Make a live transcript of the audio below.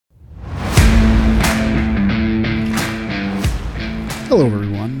Hello,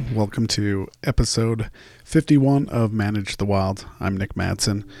 everyone. Welcome to episode 51 of Manage the Wild. I'm Nick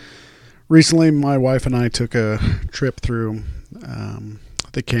Madsen. Recently, my wife and I took a trip through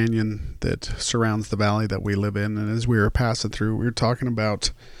the canyon that surrounds the valley that we live in. And as we were passing through, we were talking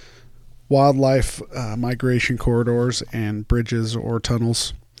about wildlife migration corridors and bridges or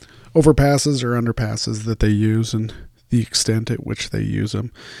tunnels, overpasses or underpasses that they use and the extent at which they use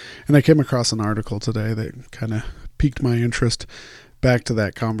them. And I came across an article today that kind of piqued my interest back to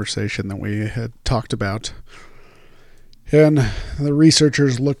that conversation that we had talked about. And the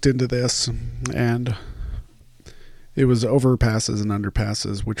researchers looked into this, and it was overpasses and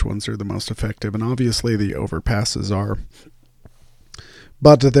underpasses, which ones are the most effective. And obviously the overpasses are.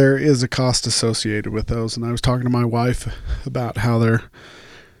 But there is a cost associated with those. And I was talking to my wife about how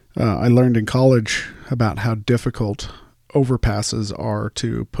I learned in college about how difficult overpasses are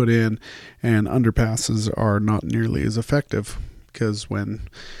to put in, and underpasses are not nearly as effective. Because when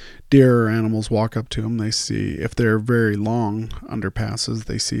deer or animals walk up to them, they see, if they're very long underpasses,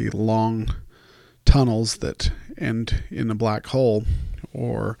 they see long tunnels that end in a black hole,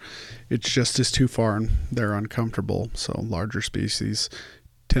 or it's just as too far and they're uncomfortable. So larger species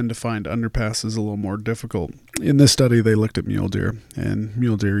tend to find underpasses a little more difficult. In this study, they looked at mule deer, and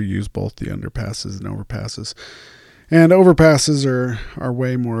mule deer use both the underpasses and overpasses. And overpasses are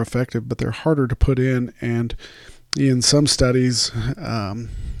way more effective, but they're harder to put in, and in some studies,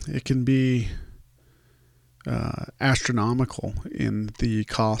 it can be astronomical in the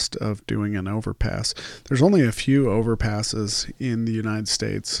cost of doing an overpass. There's only a few overpasses in the United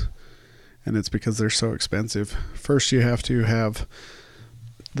States, and it's because they're so expensive. First, you have to have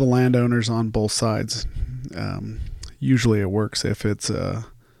the landowners on both sides. Usually it works if it's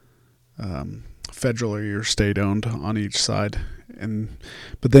federal or state-owned on each side.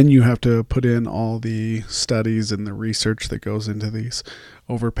 But then you have to put in all the studies and the research that goes into these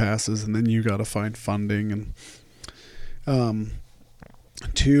overpasses, and then you got to find funding. And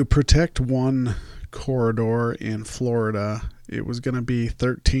to protect one corridor in Florida, it was going to be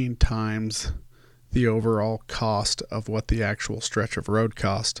 13 times the overall cost of what the actual stretch of road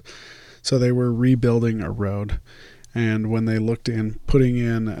cost. So they were rebuilding a road, and when they looked in putting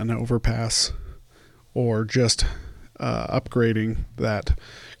in an overpass or just upgrading that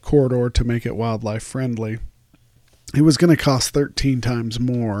corridor to make it wildlife friendly, it was going to cost 13 times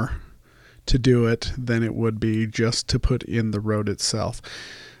more to do it than it would be just to put in the road itself.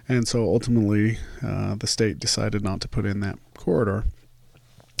 And so ultimately the state decided not to put in that corridor.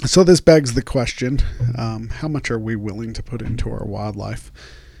 So this begs the question, how much are we willing to put into our wildlife?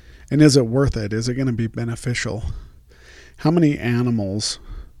 And is it worth it? Is it going to be beneficial? How many animals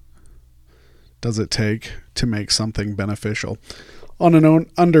does it take to make something beneficial? On an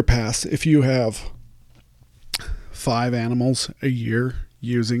underpass, if you have 5 animals a year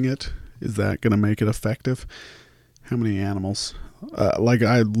using it, is that going to make it effective? How many animals?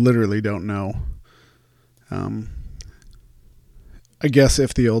 I literally don't know. I guess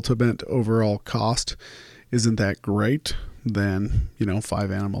if the ultimate overall cost isn't that great, then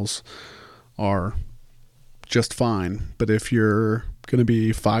 5 animals are just fine. But if you're going to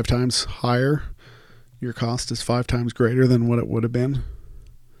be 5 times higher, your cost is 5 times greater than what it would have been.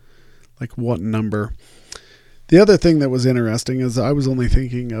 Like, what number? The other thing that was interesting is I was only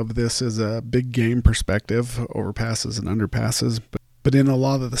thinking of this as a big game perspective, overpasses and underpasses. But in a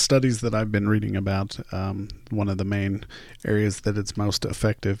lot of the studies that I've been reading about, one of the main areas that it's most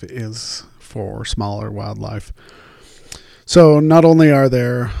effective is for smaller wildlife. So not only are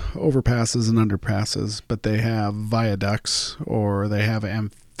there overpasses and underpasses, but they have viaducts, or they have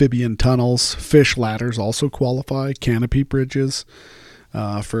amphibian tunnels. Fish ladders also qualify, canopy bridges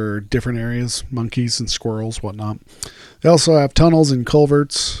for different areas, monkeys and squirrels, whatnot. They also have tunnels and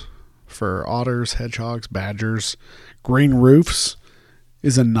culverts for otters, hedgehogs, badgers. Green roofs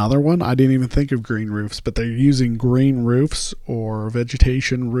is another one. I didn't even think of green roofs, but they're using green roofs or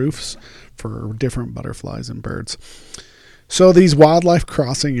vegetation roofs for different butterflies and birds. So these wildlife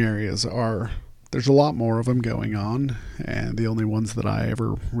crossing areas there's a lot more of them going on, and the only ones that I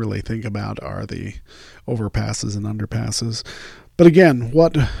ever really think about are the overpasses and underpasses. But again,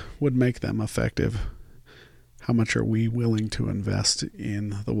 what would make them effective? How much are we willing to invest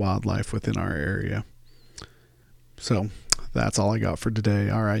in the wildlife within our area? So that's all I got for today.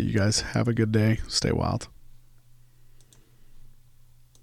 All right, you guys have a good day. Stay wild.